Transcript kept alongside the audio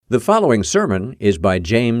The following sermon is by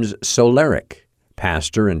James Solerick,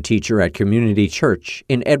 pastor and teacher at Community Church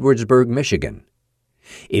in Edwardsburg, Michigan.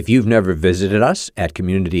 If you've never visited us at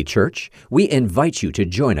Community Church, we invite you to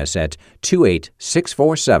join us at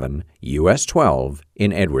 28647 US 12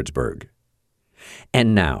 in Edwardsburg.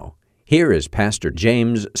 And now, here is Pastor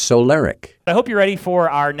James Solerick. I hope you're ready for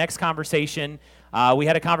our next conversation. We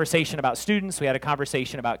had a conversation about students, we had a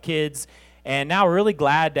conversation about kids, and now we're really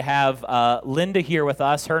glad to have Linda here with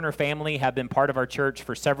us. Her and her family have been part of our church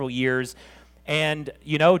for several years. And,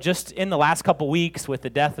 you know, just in the last couple weeks with the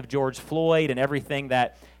death of George Floyd and everything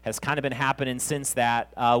that has kind of been happening since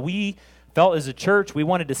that, we felt as a church we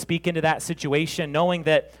wanted to speak into that situation, knowing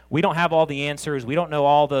that we don't have all the answers, we don't know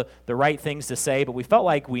all the right things to say, but we felt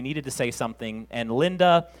like we needed to say something. And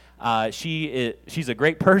Linda, she's a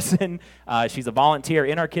great person. She's a volunteer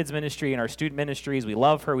in our kids ministry and our student ministries. We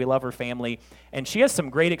love her family, and she has some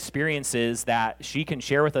great experiences that she can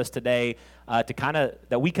share with us today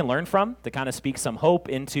that we can learn from, to kind of speak some hope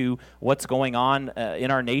into what's going on in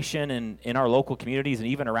our nation and in our local communities and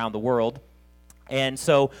even around the world. And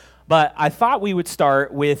so, but I thought we would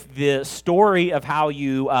start with the story of how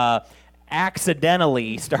you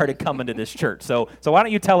accidentally started coming to this church. So why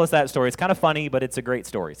don't you tell us that story? It's kind of funny, but it's a great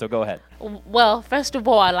story. So go ahead. Well, first of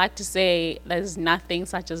all, I like to say there's nothing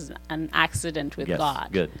such as an accident with God.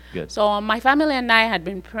 Good. So my family and I had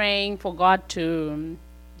been praying for God to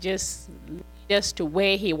just lead us to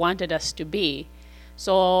where He wanted us to be.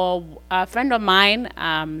 So a friend of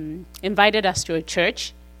mine invited us to a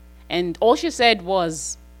church, and all she said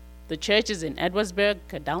was, the church is in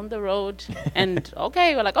Edwardsburg, down the road. And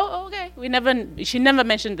okay, we're like, oh, okay. She never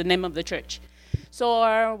mentioned the name of the church.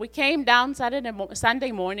 So we came down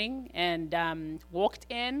Sunday morning and walked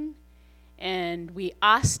in, and we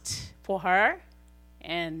asked for her.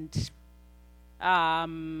 And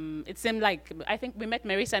it seemed like, I think we met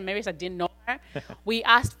Marisa, and Marisa didn't know her. We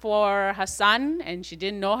asked for her son, and she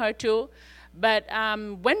didn't know her too. But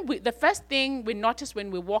the first thing we noticed when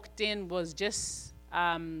we walked in was just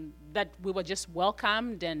that we were just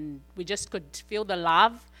welcomed, and we just could feel the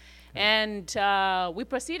love. And we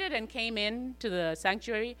proceeded and came in to the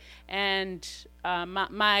sanctuary, and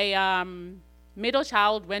my middle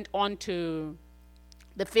child went on to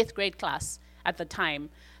the 5th grade class at the time.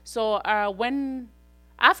 So when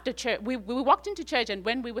after church, we walked into church, and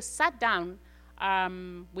when we were sat down,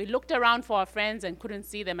 we looked around for our friends and couldn't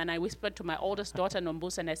see them, and I whispered to my oldest daughter,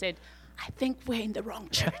 Nombusa, and I said, I think we're in the wrong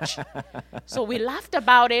church. So we laughed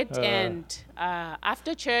about it, and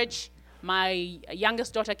after church, my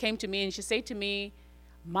youngest daughter came to me, and she said to me,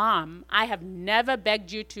 Mom, I have never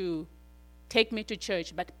begged you to take me to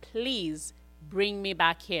church, but please bring me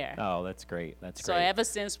back here. Oh, that's great. So ever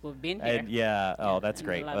since we've been here. And that's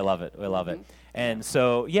great. We love it. And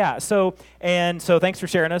so thanks for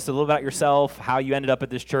sharing us a little about yourself, how you ended up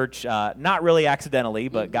at this church, not really accidentally,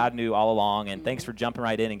 but God knew all along. And thanks for jumping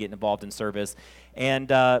right in and getting involved in service.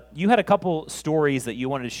 And you had a couple stories that you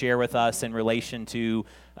wanted to share with us in relation to,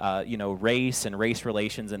 race and race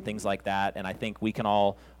relations and things like that. And I think we can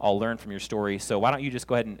all learn from your story. So why don't you just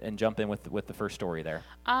go ahead and jump in with the first story there?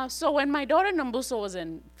 So when my daughter Nombusa was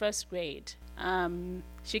in 1st grade,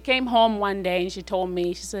 she came home one day and she told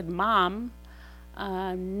me, she said, Mom,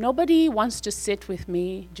 nobody wants to sit with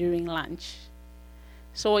me during lunch.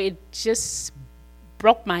 So it just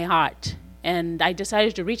broke my heart. And I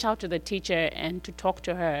decided to reach out to the teacher and to talk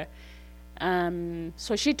to her.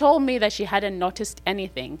 So she told me that she hadn't noticed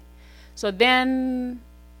anything. So then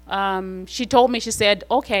she told me, she said,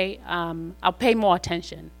 okay, I'll pay more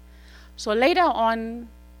attention. So later on,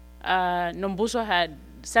 Nombusa had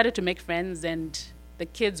started to make friends, and the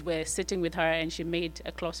kids were sitting with her, and she made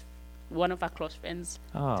one of our close friends.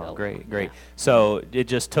 Oh, great. Yeah. So it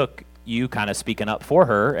just took you kind of speaking up for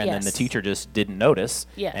her, and then the teacher just didn't notice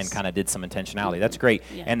and kind of did some intentionality. That's great.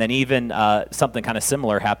 Yeah. And then even something kind of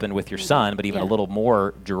similar happened with your son, but even a little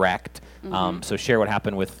more direct. So share what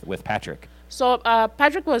happened with Patrick. So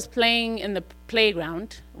Patrick was playing in the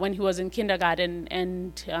playground when he was in kindergarten,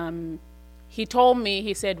 and he told me,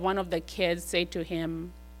 he said one of the kids said to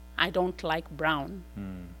him, I don't like brown.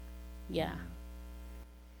 Yeah.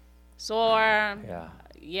 So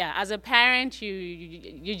as a parent,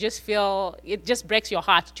 you just feel, it just breaks your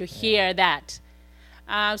heart to hear that.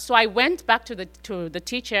 So I went back to the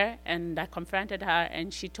teacher, and I confronted her,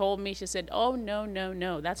 and she told me, she said, oh,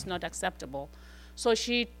 no, that's not acceptable. So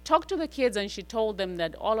she talked to the kids, and she told them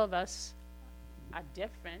that all of us are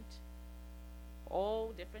different,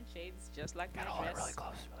 all different shades, just like my dress, really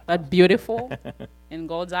close, but beautiful in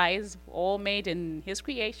God's eyes, all made in His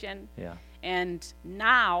creation. Yeah. And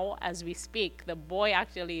now, as we speak, the boy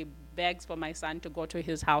actually begs for my son to go to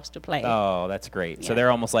his house to play. Oh, that's great. So Yeah.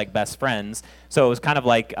 they're almost like best friends. So it was kind of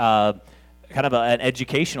like an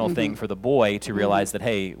educational thing for the boy to realize that,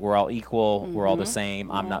 hey, we're all equal, we're all the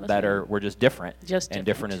same. I'm all not the better. We're just different. Just and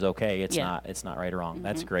different. different is okay. It's Yeah. not right or wrong.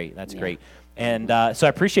 That's great. That's Yeah. great. And so I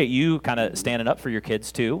appreciate you kind of standing up for your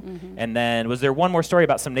kids too. And then was there one more story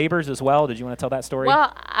about some neighbors as well? Did you want to tell that story?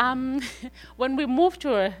 Well, when we moved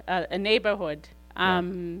to a neighborhood,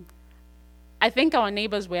 I think our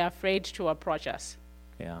neighbors were afraid to approach us.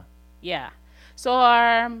 Yeah. Yeah. So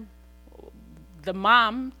the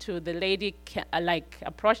mom to the lady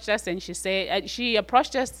approached us, and she said she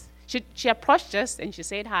approached us. She approached us and she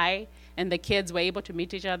said hi, and the kids were able to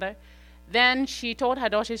meet each other. Then she told her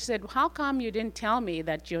daughter, she said, "How come you didn't tell me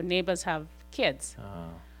that your neighbors have kids?"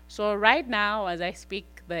 So right now, as I speak,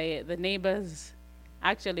 the neighbors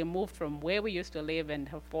actually moved from where we used to live and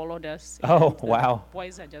have followed us. Oh, and the wow.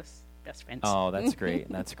 boys are just best friends. Oh, that's great.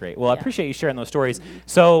 That's great. Well, I Yeah. appreciate you sharing those stories.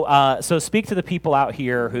 So, so speak to the people out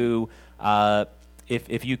here who,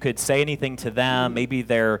 if you could say anything to them, maybe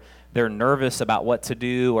they're nervous about what to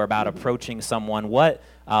do or about approaching someone. What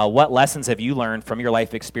lessons have you learned from your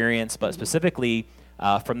life experience? But specifically,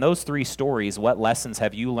 from those three stories, what lessons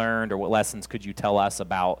have you learned, or what lessons could you tell us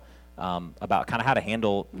about kind of how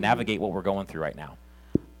to navigate what we're going through right now?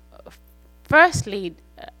 Firstly,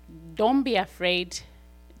 don't be afraid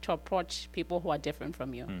to approach people who are different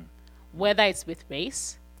from you, whether it's with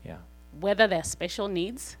race, Yeah. whether they're special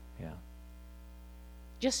needs. Yeah.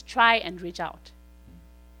 Just try and reach out.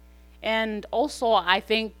 And also, I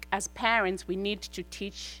think as parents, we need to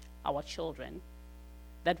teach our children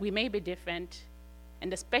that we may be different,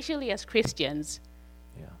 and especially as Christians,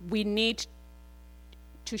 Yeah. we need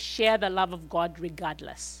to share the love of God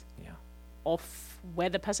regardless Yeah. of where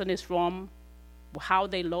the person is from, how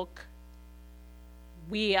they look.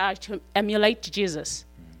 We are to emulate Jesus,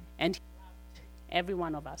 and he loved every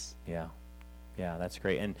one of us. Yeah. Yeah, that's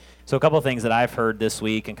great. And so a couple of things that I've heard this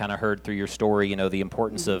week and kind of heard through your story, the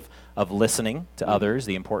importance of listening to others,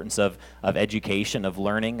 the importance of education, of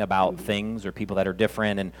learning about things or people that are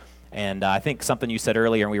different. And I think something you said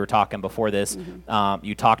earlier, and we were talking before this,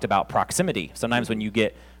 you talked about proximity. Sometimes when you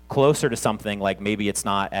get closer to something, like maybe it's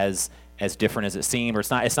not as different as it seemed, or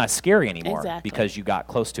it's not scary anymore Exactly. because you got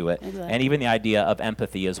close to it. Exactly. And even the idea of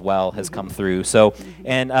empathy as well has come through. So,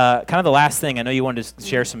 and kind of the last thing, I know you wanted to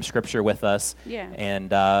share some scripture with us. Yeah.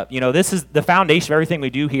 And, this is the foundation of everything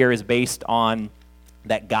we do here is based on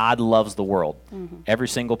that God loves the world, every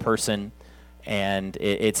single person. And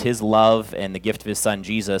it's his love and the gift of his son,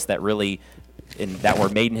 Jesus, that really, that we're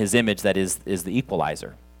made in his image, that is the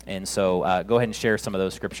equalizer. And so go ahead and share some of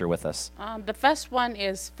those scripture with us. The first one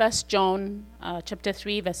is 1 John chapter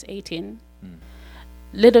 3, verse 18.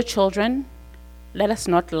 Little children, let us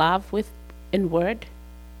not love in word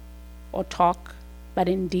or talk, but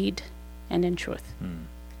in deed and in truth.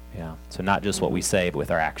 Yeah. So not just what we say, but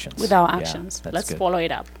with our actions. With our Yeah, actions. that's Let's good. follow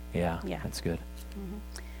it up. Yeah, Yeah. that's good.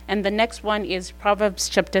 And the next one is Proverbs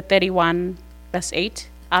chapter 31, verse 8,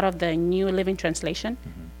 out of the New Living Translation.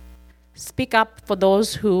 Speak up for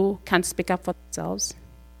those who can't speak up for themselves.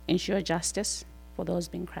 Ensure justice for those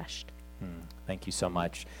being crushed. Thank you so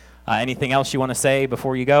much. Anything else you want to say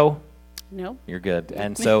before you go? No? You're good.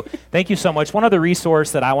 And so thank you so much. One other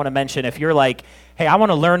resource that I want to mention, if you're like, hey, I want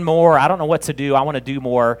to learn more, I don't know what to do, I want to do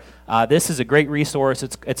more, this is a great resource.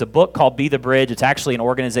 It's a book called Be the Bridge. It's actually an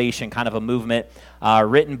organization, kind of a movement,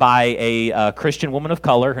 written by a Christian woman of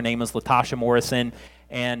color. Her name is Latasha Morrison.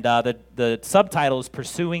 And the subtitle is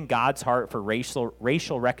Pursuing God's Heart for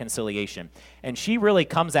Racial Reconciliation. And she really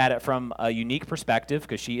comes at it from a unique perspective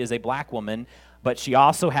because she is a black woman, but she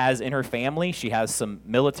also has in her family, she has some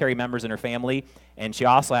military members in her family, and she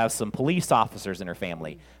also has some police officers in her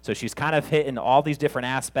family. So she's kind of hitting all these different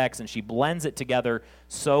aspects, and she blends it together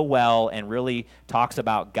so well and really talks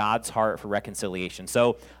about God's heart for reconciliation.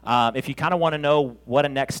 So if you kind of want to know what a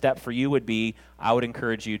next step for you would be, I would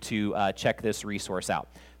encourage you to check this resource out.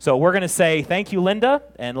 So we're going to say thank you, Linda,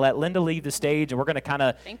 and let Linda leave the stage, and we're going to kind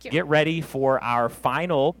of get ready for our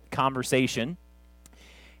final conversation.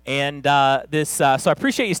 And so I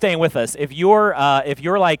appreciate you staying with us. If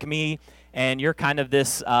you're like me and you're kind of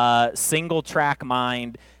this single track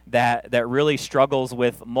mind that really struggles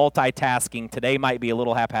with multitasking, today might be a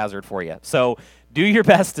little haphazard for you. So do your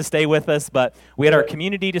best to stay with us. But we had our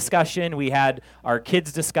community discussion. We had our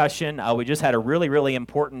kids discussion. We just had a really, really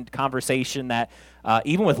important conversation that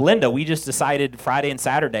even with Linda, we just decided Friday and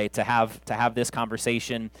Saturday to have this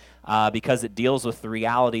conversation because it deals with the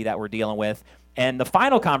reality that we're dealing with. And the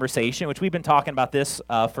final conversation, which we've been talking about this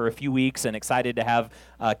for a few weeks and excited to have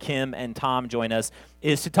Kim and Tom join us,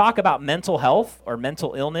 is to talk about mental health or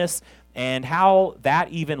mental illness and how that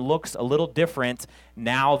even looks a little different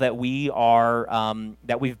now that we've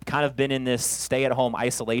kind of been in this stay-at-home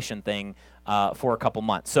isolation thing for a couple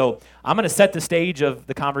months. So I'm going to set the stage of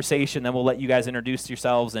the conversation, then we'll let you guys introduce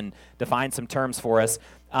yourselves and define some terms for us.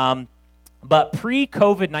 But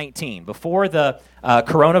pre-COVID-19, before the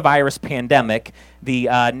coronavirus pandemic, the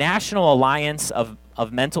National Alliance of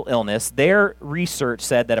Mental Illness, their research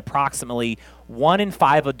said that approximately 1 in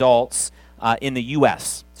 5 adults in the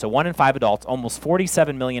U.S., so 1 in 5 adults, almost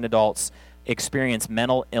 47 million adults, experience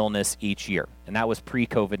mental illness each year, and that was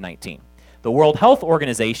pre-COVID-19. The World Health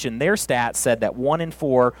Organization, their stats said that 1 in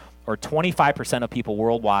 4, or 25% of people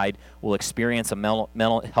worldwide, will experience a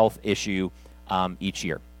mental health issue each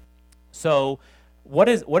year. So what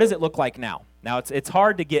does it look like now? Now, it's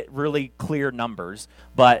hard to get really clear numbers,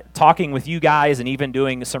 but talking with you guys and even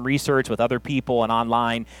doing some research with other people and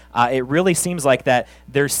online, it really seems like that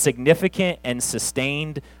there's significant and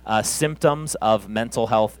sustained symptoms of mental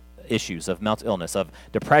health issues, of mental illness, of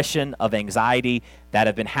depression, of anxiety that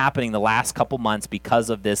have been happening the last couple months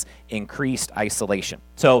because of this increased isolation.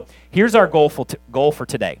 So here's our goal for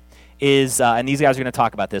today is, and these guys are going to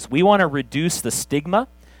talk about this, we want to reduce the stigma.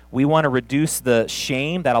 We want to reduce the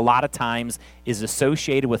shame that a lot of times is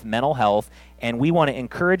associated with mental health, and we want to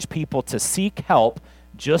encourage people to seek help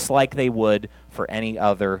just like they would for any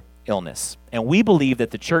other illness. And we believe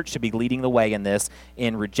that the church should be leading the way in this,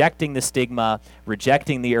 in rejecting the stigma,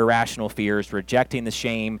 rejecting the irrational fears, rejecting the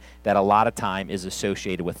shame that a lot of time is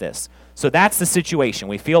associated with this. So that's the situation.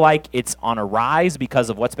 We feel like it's on a rise because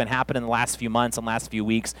of what's been happening in the last few months and last few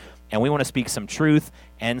weeks, and we want to speak some truth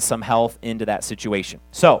and some health into that situation.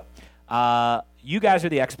 So you guys are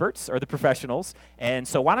the experts or the professionals, and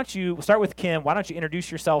so why don't you start with Kim? Why don't you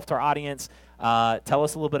introduce yourself to our audience? Tell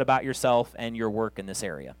us a little bit about yourself and your work in this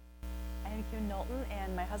area. I'm Kim Knowlton,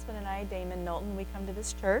 and my husband and I, Damon Knowlton, we come to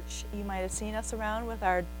this church. You might have seen us around with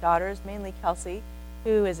our daughters, mainly Kelsey,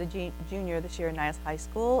 who is a junior this year in Niles High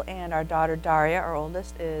School, and our daughter Daria, our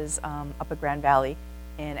oldest, is up at Grand Valley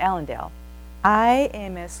in Allendale. I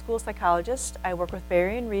am a school psychologist. I work with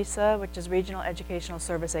Berry and RESA, which is Regional Educational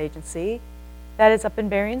Service Agency. That is up in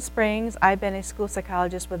Berrien Springs. I've been a school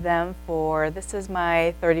psychologist with them this is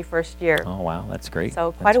my 31st year. Oh, wow, that's great.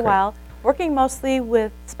 So quite a while. Working mostly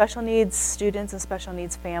with special needs students and special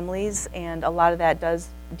needs families, and a lot of that does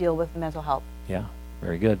deal with mental health. Yeah,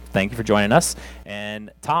 very good. Thank you for joining us.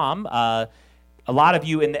 And Tom, a lot of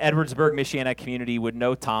you in the Edwardsburg, Michiana community would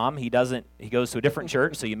know Tom. He goes to a different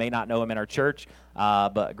church, so you may not know him in our church,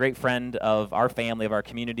 but a great friend of our family, of our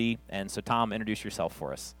community. And so Tom, introduce yourself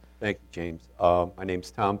for us. Thank you, James. My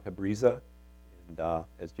name's Tom Pabriza, and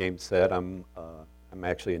as James said, I'm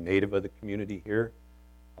actually a native of the community here.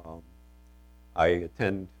 I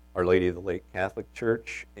attend Our Lady of the Lake Catholic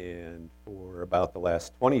Church, and for about the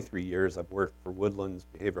last 23 years, I've worked for Woodlands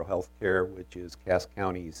Behavioral Health Care, which is Cass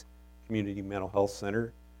County's community mental health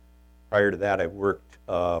center. Prior to that, I worked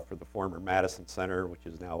for the former Madison Center, which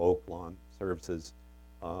is now Oak Lawn Services,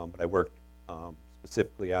 but I worked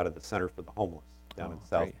specifically out of the Center for the Homeless down in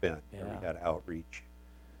South Bend. Yeah. We had outreach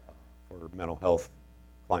for mental health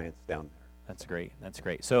clients down there. That's great. That's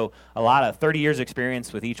great. So a lot of 30 years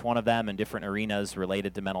experience with each one of them in different arenas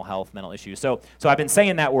related to mental health, mental issues. So I've been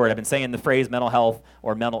saying that word. I've been saying the phrase mental health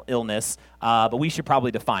or mental illness, but we should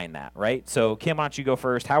probably define that, right? So Kim, why don't you go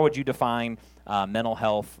first? How would you define mental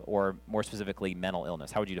health, or more specifically mental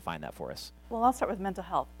illness? How would you define that for us? Well, I'll start with mental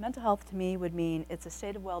health. Mental health to me would mean it's a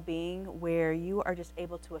state of well-being where you are just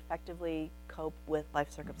able to effectively cope with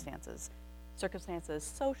life circumstances. Circumstances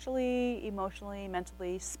socially, emotionally,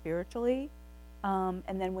 mentally, spiritually.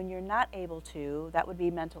 And then when you're not able to, that would be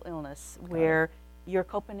mental illness, where your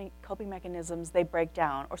coping mechanisms, they break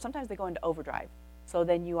down, or sometimes they go into overdrive. So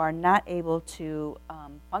then you are not able to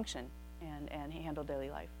function and handle daily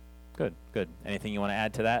life. Good, good. Anything you want to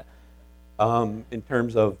add to that? In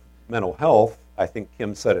terms of mental health, I think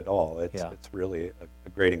Kim said it all. It's really a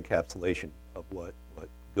great encapsulation of what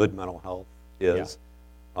good mental health is.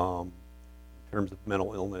 Yeah. In terms of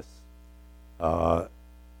mental illness,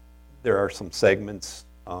 there are some segments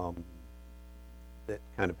that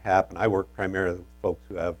kind of happen. I work primarily with folks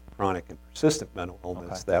who have chronic and persistent mental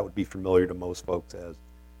illness. That would be familiar to most folks as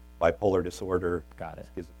bipolar disorder,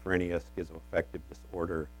 schizophrenia, schizoaffective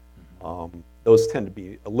disorder. Those tend to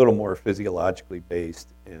be a little more physiologically based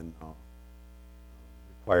and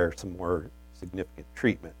require some more significant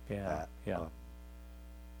treatment.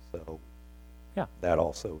 So that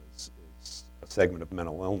also is a segment of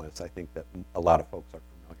mental illness, I think, that a lot of folks are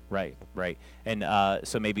familiar Right, right. And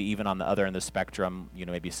so maybe even on the other end of the spectrum,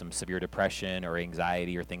 maybe some severe depression or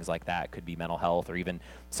anxiety or things like that could be mental health, or even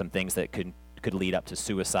some things that could lead up to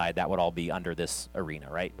suicide. That would all be under this arena,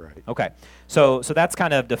 right? Right. Okay. So that's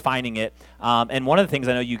kind of defining it. And one of the things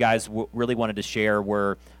I know you guys really wanted to share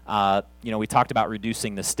were, we talked about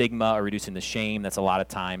reducing the stigma or reducing the shame that's a lot of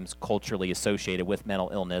times culturally associated with mental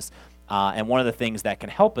illness. And one of the things that can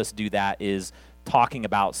help us do that is talking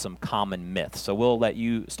about some common myths. So we'll let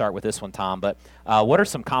you start with this one, Tom, but what are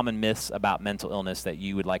some common myths about mental illness that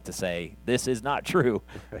you would like to say, this is not true?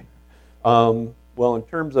 Okay. Well, in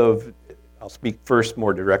terms of, I'll speak first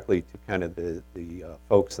more directly to kind of the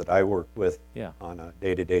folks that I work with on a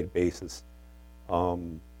day-to-day basis. A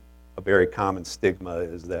very common stigma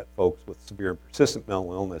is that folks with severe and persistent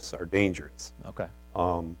mental illness are dangerous. Okay.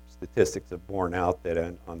 Statistics have borne out that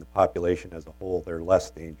on the population as a whole, they're less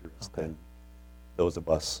dangerous than those of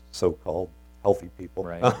us so-called healthy people.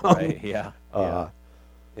 Right, right, yeah.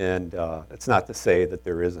 And it's not to say that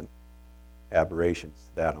there isn't aberrations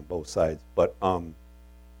to that on both sides, but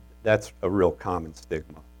that's a real common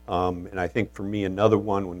stigma. And I think for me, another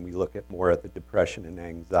one, when we look at more at the depression and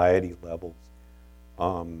anxiety levels,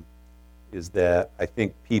 is that I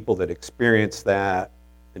think people that experience that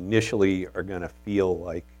initially are going to feel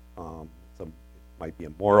like it might be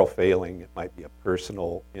a moral failing, it might be a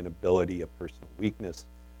personal inability, a personal weakness,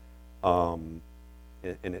 and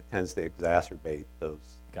it tends to exacerbate those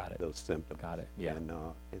symptoms. Got it. Yeah. And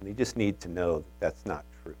they just need to know that that's not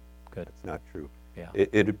true. Good. That's not true. Yeah.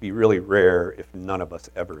 It'd be really rare if none of us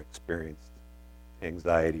ever experienced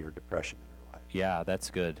anxiety or depression in our lives. Yeah,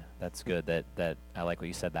 that's good. That's good. That I like what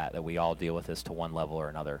you said, that we all deal with this to one level or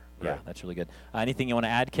another. Yeah, Right. that's really good. Anything you want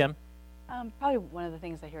to add, Kim? Probably one of the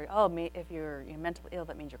things I hear, if you're mentally ill,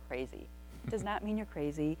 that means you're crazy. It does not mean you're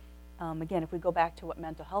crazy. Again, if we go back to what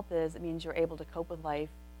mental health is, it means you're able to cope with life.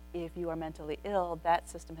 If you are mentally ill, that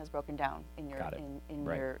system has broken down in your Got it. in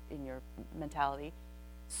Right. your mentality.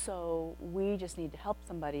 So we just need to help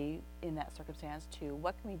somebody in that circumstance to,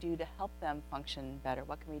 what can we do to help them function better?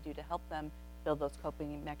 What can we do to help them build those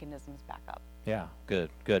coping mechanisms back up? Yeah, good.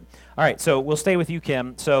 All right, so we'll stay with you,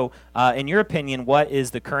 Kim. So in your opinion, what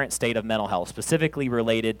is the current state of mental health, specifically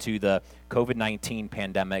related to the COVID-19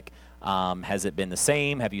 pandemic? Has it been the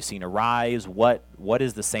same? Have you seen a rise? What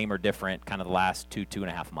is the same or different kind of the last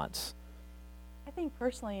 2.5 months? I think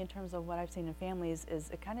personally, in terms of what I've seen in families, is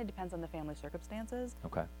it kind of depends on the family circumstances.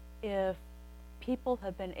 Okay. If people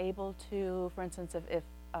have been able to, for instance, if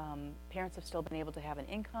parents have still been able to have an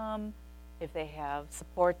income, if they have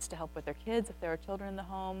supports to help with their kids, if there are children in the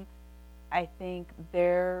home, I think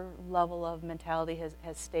their level of mentality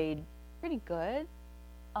has stayed pretty good.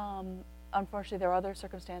 Unfortunately, there are other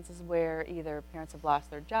circumstances where either parents have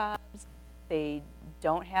lost their jobs, they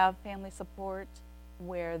don't have family support,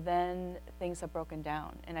 where then things have broken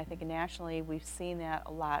down. And I think nationally we've seen that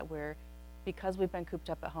a lot, where because we've been cooped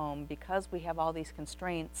up at home, because we have all these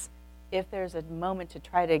constraints, if there's a moment to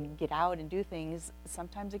try to get out and do things,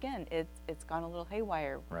 sometimes again it's gone a little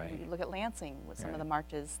haywire. Right. You look at Lansing with some of the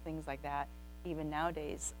marches, things like that. Even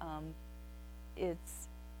nowadays, I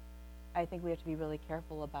think we have to be really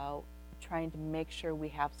careful about trying to make sure we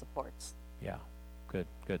have supports. Yeah, good.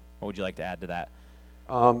 What would you like to add to that?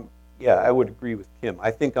 Yeah, I would agree with Kim. I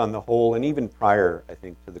think on the whole, and even prior, I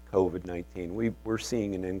think, to the COVID-19, we're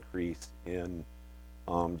seeing an increase in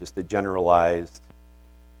just a generalized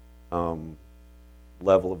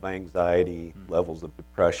level of anxiety, levels of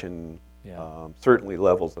depression, certainly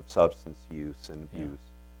levels of substance use and abuse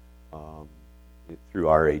through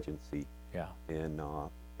our agency. Yeah.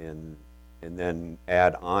 And then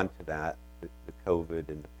add on to that the COVID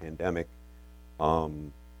and the pandemic,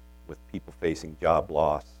 with people facing job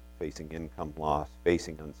loss, facing income loss,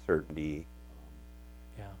 facing uncertainty.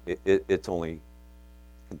 It's only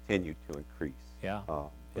continued to increase. Yeah.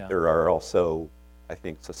 But there are also, I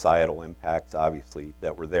think, societal impacts, obviously,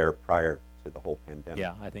 that were there prior to the whole pandemic.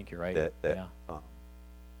 Yeah, I think you're right. That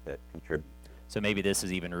contribute. So maybe this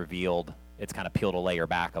has even revealed, it's kind of peeled a layer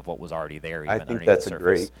back of what was already there. I Even think underneath that's the a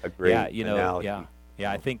surface. great analogy. analogy.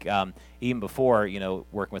 I think even before,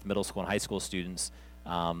 working with middle school and high school students,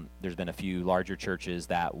 there's been a few larger churches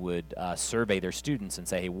that would survey their students and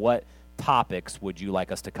say, hey, what topics would you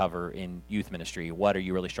like us to cover in youth ministry? What are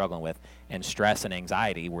you really struggling with? And stress and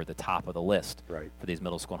anxiety were the top of the list for these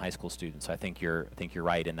middle school and high school students. So I think you're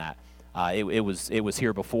right in that. It was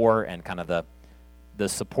here before, and kind of the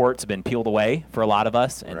support's been peeled away for a lot of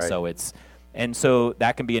us, and so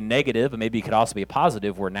that can be a negative, but maybe it could also be a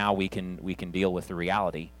positive, where now we can deal with the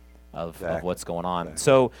reality of what's going on.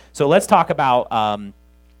 So let's talk about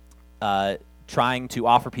trying to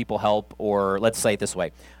offer people help, or let's say it this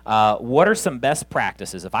way, what are some best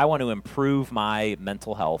practices if I want to improve my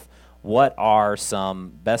mental health? What are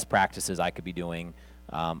some best practices I could be doing,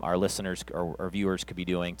 our listeners or viewers could be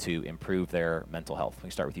doing to improve their mental health? We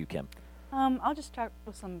can start with you, Kim. I'll just start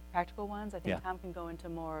with some practical ones. I think Yeah. Tom can go into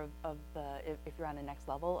more of the, if you're on the next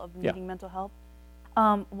level of Yeah. needing mental health.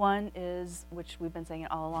 One is, which we've been saying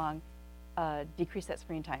it all along, decrease that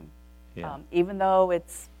screen time. Yeah. Even though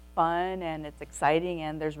it's fun and it's exciting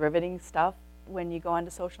and there's riveting stuff, when you go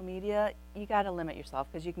onto social media, you got to limit yourself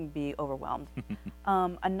because you can be overwhelmed.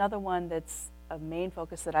 Another one that's a main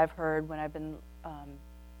focus that I've heard when I've been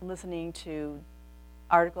listening to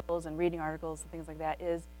articles and reading articles and things like that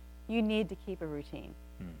is you need to keep a routine.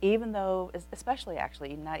 Even though, especially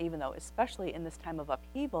actually, not even though, especially in this time of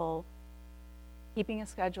upheaval, keeping a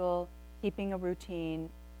schedule, keeping a routine,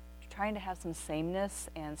 trying to have some sameness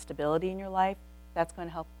and stability in your life, that's going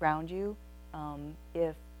to help ground you.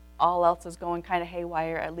 If all else is going kind of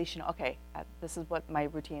haywire, at least you know, okay, this is what my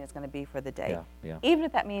routine is going to be for the day. Yeah, yeah. Even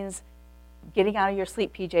if that means getting out of your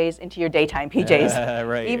sleep PJs into your daytime PJs.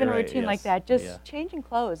 Right, Even a right, routine like yes, that, just yeah. changing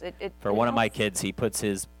clothes. For it one of my helps. kids, he puts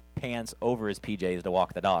his pants over his PJs to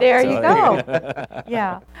walk the dog. There so- you go.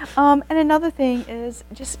 Yeah. And another thing is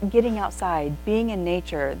just getting outside, being in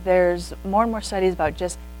nature. There's more and more studies about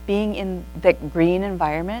just being in that green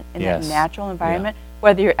environment, in Yes. that natural environment.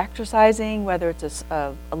 Whether you're exercising, whether it's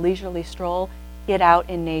a leisurely stroll, get out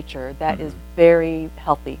in nature. That is very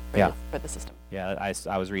healthy for, Yeah. for the system. Yeah,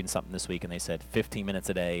 I was reading something this week, and they said 15 minutes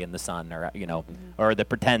a day in the sun, or or the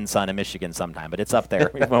pretend sun in Michigan sometime, but it's up there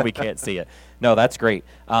when we can't see it. No, that's great.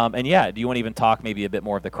 And yeah, do you want to even talk maybe a bit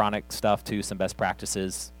more of the chronic stuff too, some best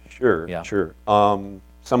practices? Sure, Yeah. sure.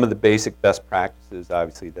 Some of the basic best practices,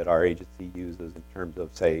 obviously, that our agency uses in terms of,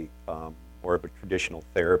 say, more of a traditional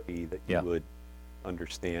therapy that you Yeah. would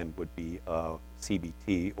understand would be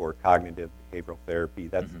CBT or cognitive behavioral therapy.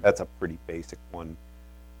 That's a pretty basic one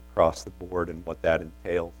across the board, and what that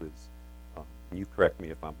entails is, you correct me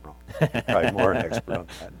if I'm wrong, you're probably more an expert on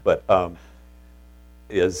that, but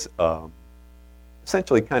is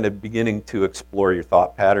essentially kind of beginning to explore your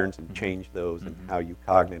thought patterns and change those and how you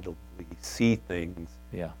cognitively see things,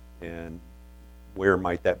 Yeah, and where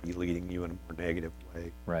might that be leading you in a more negative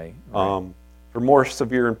way. right. For more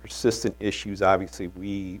severe and persistent issues, obviously,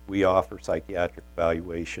 we offer psychiatric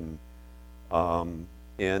evaluation,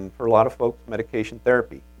 and for a lot of folks, medication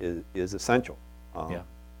therapy is essential. Yeah.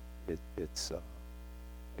 It's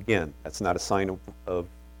again, that's not a sign of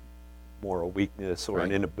moral weakness or Right,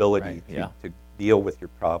 an inability right, yeah. to deal with your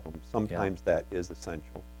problems. Sometimes that is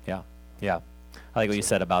essential. Yeah, yeah. I like what you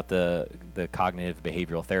said about the cognitive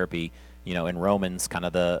behavioral therapy. In Romans, kind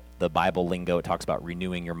of the Bible lingo, it talks about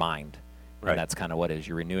renewing your mind. Right. And that's kind of what it is.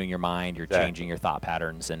 You're renewing your mind, you're Exactly. changing your thought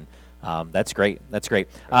patterns, and that's great. That's great.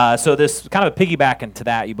 So this kind of piggyback into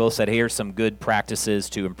that, you both said, here's some good practices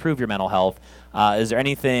to improve your mental health. Is there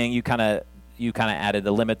anything you kind of added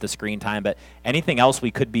to limit the screen time, but anything else we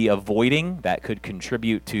could be avoiding that could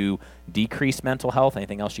contribute to decreased mental health?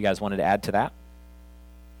 Anything else you guys wanted to add to that?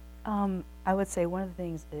 I would say one of the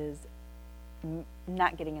things is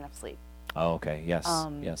not getting enough sleep. Oh, okay. Yes.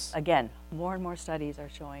 Yes. Again, more and more studies are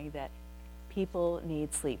showing that people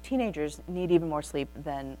need sleep. Teenagers need even more sleep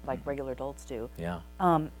than like regular adults do. Yeah.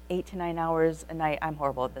 8 to 9 hours a night. I'm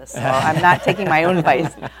horrible at this, so I'm not taking my own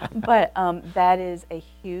advice. But that is a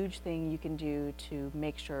huge thing you can do to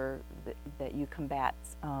make sure that you combat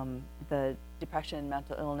the depression,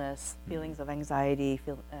 mental illness, feelings of anxiety,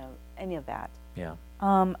 any of that. Yeah.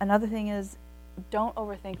 Another thing is, don't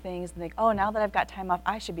overthink things and think, oh, now that I've got time off,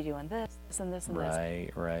 I should be doing this, and this, and this. Right.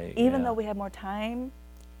 Right. Even yeah. though we have more time,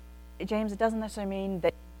 James, it doesn't necessarily mean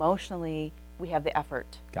that emotionally we have the effort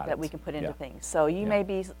Got that it. we can put into Yeah. things. So you Yeah. may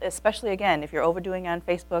be, especially again, if you're overdoing on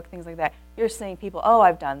Facebook, things like that, you're seeing people, oh,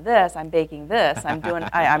 I've done this, I'm baking this, I'm doing,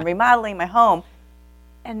 I'm remodeling my home.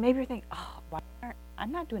 And maybe you're thinking, oh,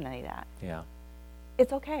 I'm not doing any of that. Yeah.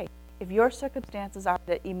 It's okay. If your circumstances are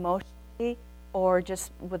that emotionally or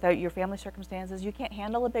just without your family circumstances, you can't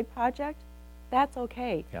handle a big project, that's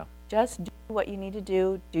okay. Yeah. Just do what you need to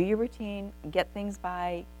do your routine, get things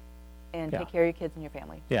by, and Yeah. take care of your kids and your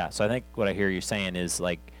family. Yeah. So I think what I hear you saying is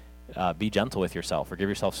like, be gentle with yourself, or give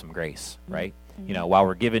yourself some grace, right? While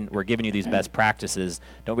we're giving you these best practices,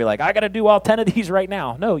 don't be like, I got to do all 10 of these right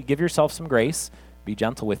now. No, give yourself some grace. Be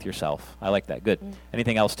gentle with yourself. I like that. Good.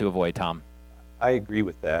 Anything else to avoid, Tom? I agree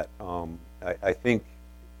with that. I think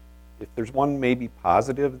if there's one maybe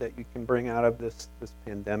positive that you can bring out of this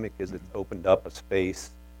pandemic is it's opened up a space,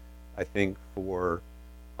 I think, for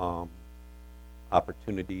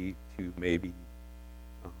opportunity to maybe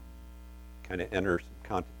kind of enter some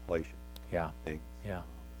contemplation. Yeah. things. Yeah.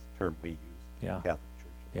 It's a term we use in Yeah. the Catholic Church.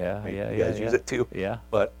 Yeah, Maybe yeah, you yeah, guys use yeah. it too. Yeah.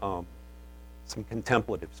 But some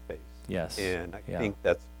contemplative space. Yes. And I Yeah. think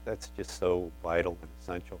that's just so vital and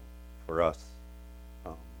essential for us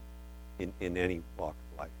in any walk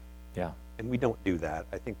of life. Yeah. And we don't do that.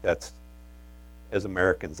 I think that's, as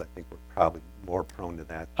Americans, I think we're probably more prone to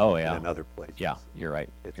that Oh, yeah. than in other places. Yeah. You're right.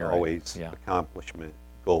 It's You're right. always Yeah. accomplishment,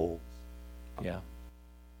 goals. Yeah.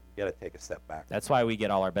 You got to take a step back. That's why we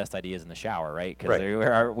get all our best ideas in the shower, right? Because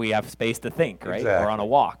Right. we have space to think, right? Exactly. Or on a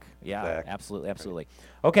walk. Yeah, Exactly. absolutely, absolutely.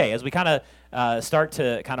 Okay, as we kind of start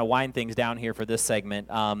to kind of wind things down here for this segment,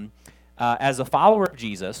 as a follower of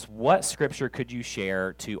Jesus, what scripture could you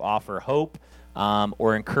share to offer hope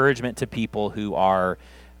or encouragement to people who are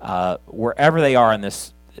wherever they are in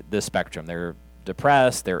this spectrum? They're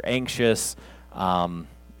depressed, they're anxious,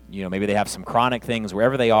 maybe they have some chronic things.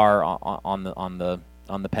 Wherever they are on the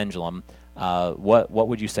pendulum, what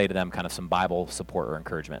would you say to them? Kind of some Bible support or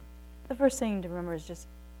encouragement. The first thing to remember is just,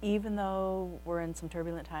 even though we're in some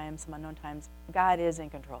turbulent times, some unknown times, God is in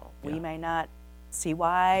control. Yeah. We may not see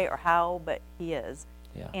why or how, but He is.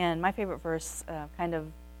 Yeah. And my favorite verse kind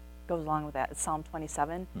of goes along with that. It's Psalm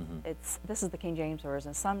 27. This is the King James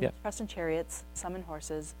version. Some Yep. trust in chariots, some in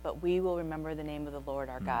horses, but we will remember the name of the Lord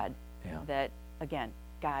our God. Yeah. That, again,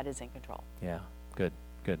 God is in control. Yeah. Good.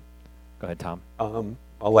 Go ahead, Tom.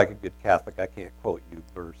 Well, like a good Catholic, I can't quote you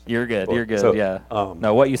verse. You're good. Quote. You're good. So, yeah.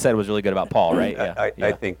 No, what you said was really good about Paul, right? Yeah.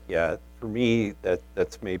 I think, for me,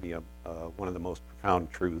 that's maybe one of the most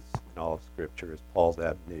profound truths in all of Scripture is Paul's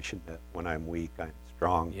admonition that when I'm weak, I'm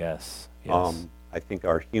strong. Yes. I think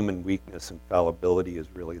our human weakness and fallibility is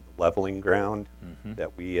really the leveling ground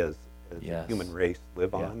that we as Yes. a human race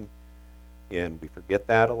live Yeah. on. And we forget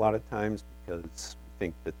that a lot of times because we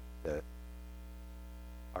think that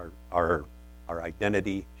our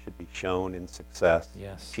identity should be shown in success,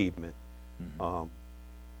 Yes. achievement. And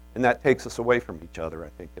that takes us away from each other, I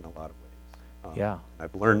think, in a lot of ways. Yeah.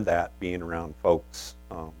 I've learned that being around folks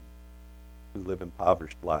who live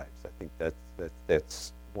impoverished lives. I think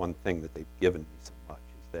that's one thing that they've given me so much,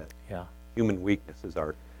 is that Yeah. human weakness is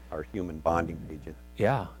our human bonding agent.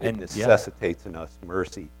 Yeah. It And necessitates in us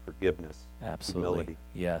mercy, forgiveness, Absolutely.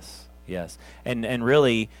 humility. Yes. And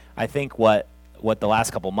really, I think what the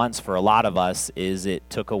last couple months for a lot of us is it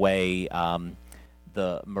took away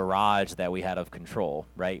the mirage that we had of control,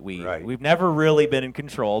 right? Right. We've never really been in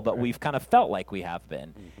control, but we've kind of felt like we have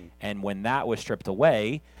been. And when that was stripped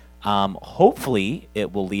away, hopefully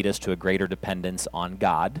it will lead us to a greater dependence on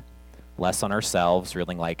God, less on ourselves,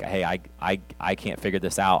 feeling like, hey, I can't figure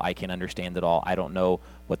this out. I can't understand it all. I don't know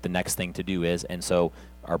what the next thing to do is. And so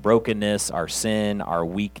our brokenness, our sin, our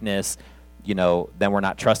weakness, then we're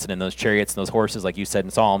not trusted in those chariots and those horses, like you said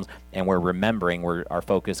in Psalms, and we're remembering where our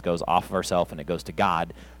focus goes off of ourselves and it goes to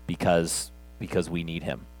God because we need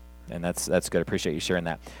Him. And that's good. I appreciate you sharing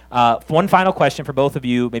that. One final question for both of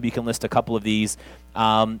you. Maybe you can list a couple of these.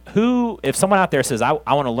 If someone out there says, I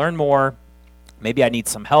want to learn more, maybe I need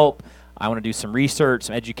some help, I want to do some research,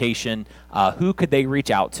 some education, who could they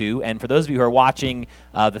reach out to? And for those of you who are watching,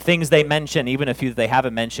 the things they mention, even a few that they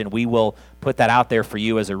haven't mentioned, we will put that out there for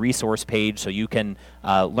you as a resource page so you can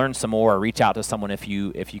learn some more or reach out to someone if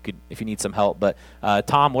you need some help. But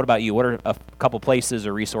Tom, what about you? What are a couple places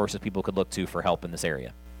or resources people could look to for help in this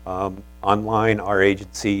area? Online, our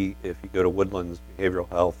agency, if you go to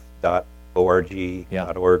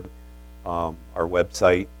woodlandsbehavioralhealth.org, our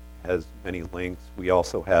website has many links. We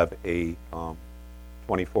also have a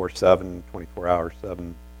 24/7, 24 hours,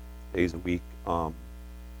 7 days a week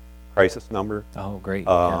crisis number. Oh, great.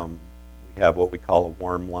 We have what we call a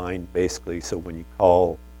warm line, basically. So when you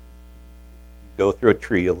call, you go through a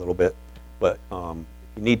tree a little bit, but if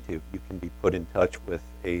you need to, you can be put in touch with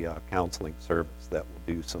a counseling service that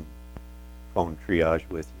will do some phone triage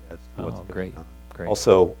with you as to what's going on. Great.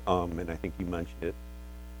 Also, and I think you mentioned it,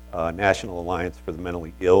 National Alliance for the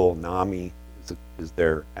Mentally Ill, NAMI is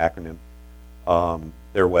their acronym.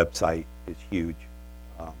 Their website is huge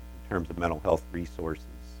in terms of mental health resources.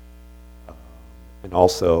 And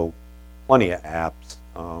also plenty of apps.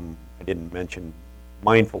 I didn't mention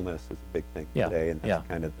mindfulness is a big thing today, and that's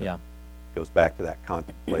kind of goes back to that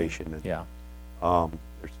contemplation. And, there's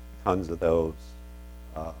tons of those.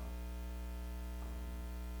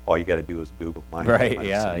 All you got to do is Google mindfulness. Right, and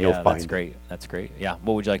you'll find it. That's great. Yeah.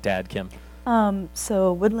 What would you like to add, Kim?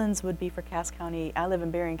 So Woodlands would be for Cass County. I live in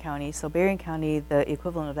Berrien County, so Berrien County, the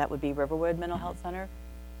equivalent of that would be Riverwood Mental Health Center.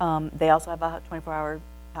 They also have a 24-hour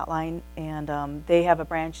hotline, and they have a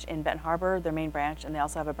branch in Benton Harbor, their main branch, and they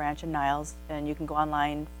also have a branch in Niles, and you can go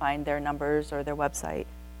online, find their numbers or their website.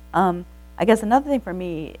 I guess another thing for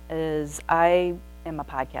me is I am a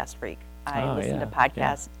podcast freak. I listen to yeah.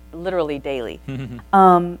 podcasts literally daily.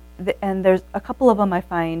 And there's a couple of them I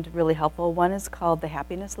find really helpful. One is called the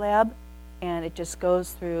Happiness Lab, and it just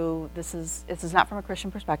goes through, this is not from a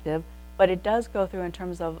Christian perspective, but it does go through in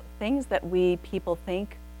terms of things that we people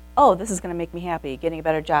think, oh, this is going to make me happy, getting a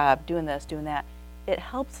better job, doing this, doing that. It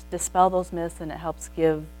helps dispel those myths, and it helps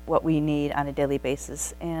give what we need on a daily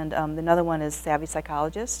basis. And another one is Savvy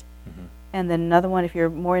Psychologist. And then another one, if you're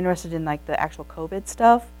more interested in like the actual COVID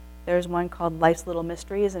stuff, there's one called Life's Little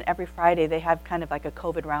Mysteries, and every Friday they have kind of like a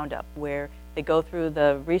COVID roundup where they go through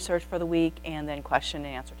the research for the week and then question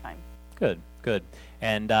and answer time. Good.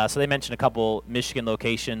 And so they mentioned a couple Michigan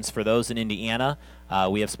locations. For those in Indiana,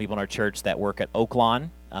 we have some people in our church that work at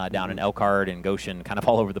Oaklawn down in Elkhart and Goshen, kind of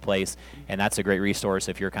all over the place. And that's a great resource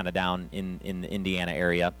if you're kind of down in the Indiana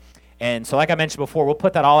area. And so like I mentioned before, we'll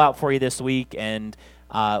put that all out for you this week. And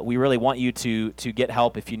we really want you to get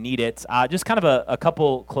help if you need it. Just kind of a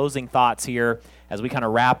couple closing thoughts here as we kind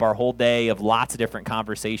of wrap our whole day of lots of different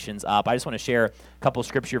conversations up. I just want to share a couple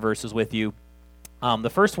scripture verses with you.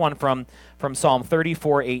 The first one from Psalm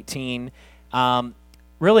 34:18.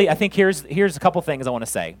 Really, I think here's a couple things I want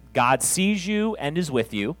to say. God sees you and is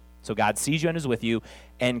with you. So God sees you and is with you,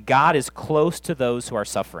 and God is close to those who are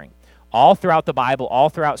suffering. All throughout the Bible, all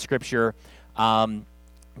throughout Scripture,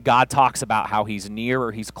 God talks about how he's near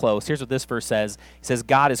or he's close. Here's what this verse says. It says,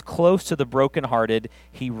 God is close to the brokenhearted.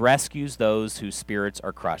 He rescues those whose spirits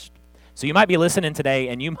are crushed. So you might be listening today,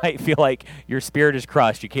 and you might feel like your spirit is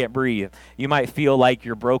crushed. You can't breathe. You might feel like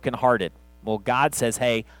you're brokenhearted. Well, God says,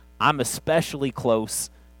 hey, I'm especially close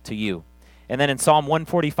to you. And then in Psalm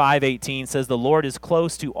 145:18 says, the Lord is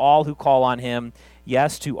close to all who call on him.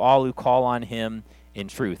 Yes, to all who call on him in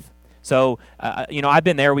truth. So, I've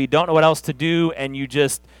been there. We don't know what else to do, and you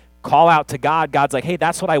just call out to God. God's like, hey,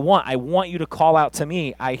 that's what I want. I want you to call out to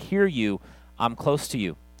me. I hear you. I'm close to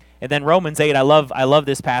you. And then Romans 8, I love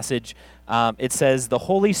this passage. It says, the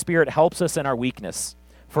Holy Spirit helps us in our weakness.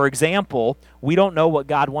 For example, we don't know what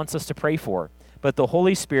God wants us to pray for, but the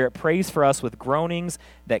Holy Spirit prays for us with groanings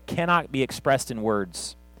that cannot be expressed in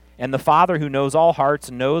words. And the Father who knows all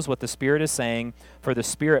hearts knows what the Spirit is saying, for the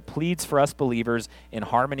Spirit pleads for us believers in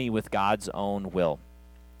harmony with God's own will.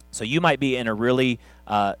 So you might be in a really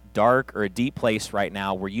dark or a deep place right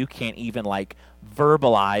now where you can't even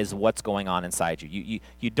verbalize what's going on inside you.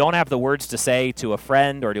 You don't have the words to say to a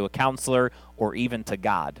friend or to a counselor or even to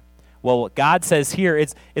God. Well, what God says here,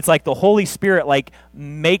 it's like the Holy Spirit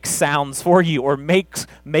makes sounds for you, or makes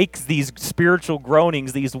these spiritual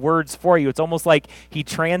groanings, these words for you. It's almost like he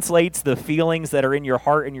translates the feelings that are in your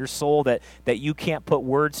heart and your soul that you can't put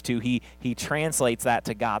words to. He translates that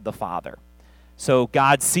to God the Father. So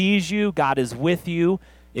God sees you, God is with you.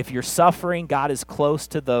 If you're suffering, God is close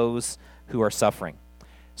to those who are suffering.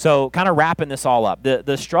 So kind of wrapping this all up,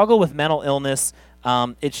 the struggle with mental illness,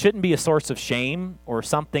 it shouldn't be a source of shame or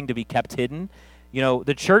something to be kept hidden.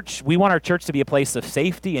 The church, we want our church to be a place of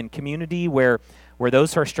safety and community where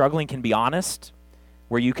those who are struggling can be honest,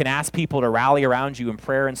 where you can ask people to rally around you in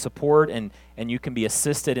prayer and support, and you can be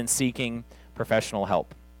assisted in seeking professional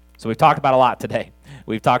help. So we've talked about a lot today.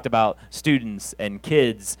 We've talked about students and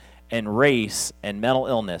kids and race and mental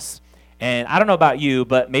illness. And I don't know about you,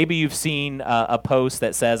 but maybe you've seen a post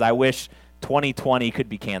that says, I wish 2020 could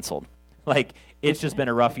be canceled. It's just been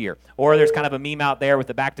a rough year. Or there's kind of a meme out there with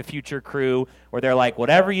the Back to Future crew where they're like,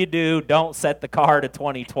 whatever you do, don't set the car to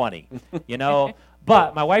 2020,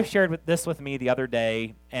 But my wife shared this with me the other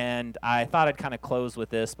day, and I thought I'd kind of close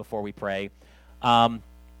with this before we pray.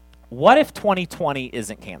 What if 2020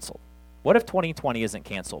 isn't canceled? What if 2020 isn't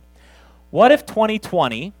canceled? What if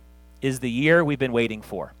 2020 is the year we've been waiting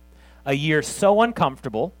for? A year so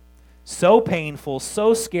uncomfortable, so painful,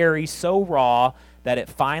 so scary, so raw, that it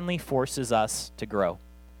finally forces us to grow.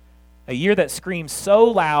 A year that screams so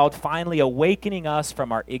loud, finally awakening us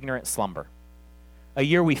from our ignorant slumber. A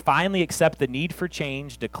year we finally accept the need for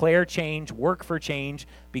change, declare change, work for change,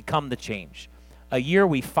 become the change. A year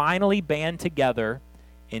we finally band together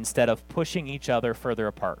instead of pushing each other further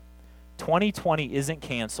apart. 2020 isn't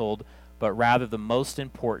canceled, but rather the most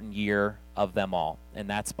important year of them all, and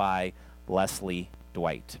that's by Leslie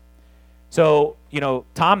Dwight. So,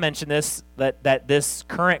 Tom mentioned this, that this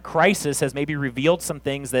current crisis has maybe revealed some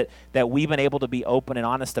things that we've been able to be open and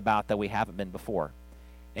honest about that we haven't been before.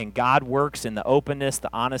 And God works in the openness, the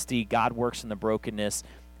honesty. God works in the brokenness.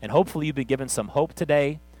 And hopefully you've been given some hope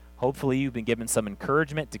today. Hopefully you've been given some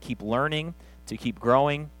encouragement to keep learning, to keep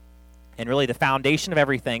growing. And really the foundation of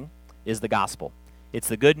everything is the gospel. It's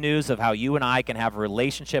the good news of how you and I can have a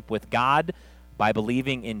relationship with God by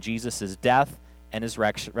believing in Jesus' death and his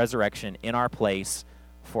resurrection in our place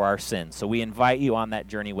for our sins. So we invite you on that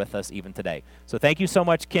journey with us even today. So thank you so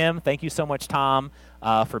much, Kim. Thank you so much, Tom,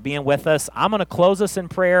 for being with us. I'm going to close us in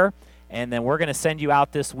prayer, and then we're going to send you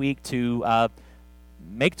out this week to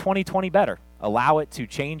make 2020 better. Allow it to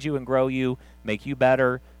change you and grow you, make you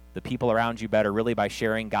better, the people around you better, really by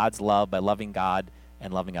sharing God's love, by loving God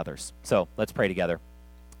and loving others. So let's pray together.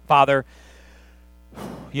 Father,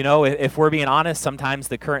 you know, if we're being honest, sometimes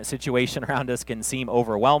the current situation around us can seem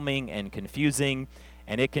overwhelming and confusing,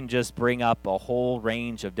 and it can just bring up a whole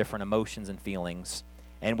range of different emotions and feelings.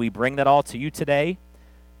 And we bring that all to you today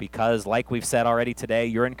because, like we've said already today,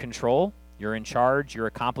 you're in control, you're in charge, you're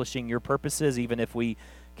accomplishing your purposes, even if we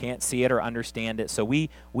can't see it or understand it. So we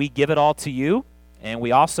give it all to you, and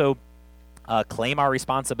we also claim our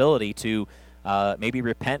responsibility to maybe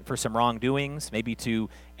repent for some wrongdoings, maybe to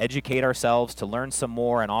educate ourselves, to learn some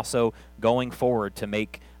more, and also going forward to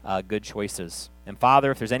make good choices. And Father,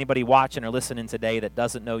 if there's anybody watching or listening today that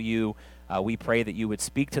doesn't know you, we pray that you would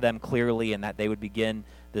speak to them clearly and that they would begin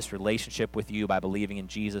this relationship with you by believing in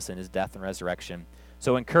Jesus and his death and resurrection.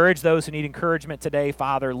 So encourage those who need encouragement today,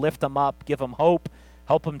 Father. Lift them up, give them hope,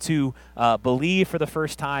 help them to believe for the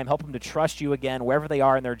first time, help them to trust you again wherever they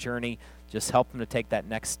are in their journey. Just help them to take that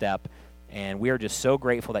next step. And we are just so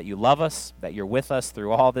grateful that you love us, that you're with us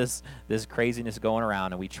through all this craziness going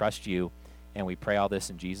around, and we trust you, and we pray all this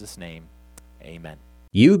in Jesus' name. Amen.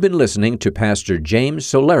 You've been listening to Pastor James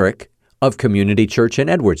Solerick of Community Church in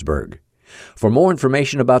Edwardsburg. For more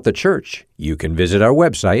information about the church, you can visit our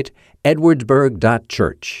website,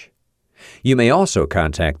 edwardsburg.church. You may also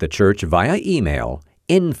contact the church via email,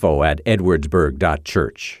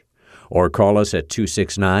 info@edwardsburg.church, or call us at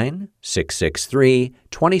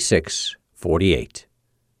 269-663-2648.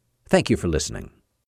 Thank you for listening.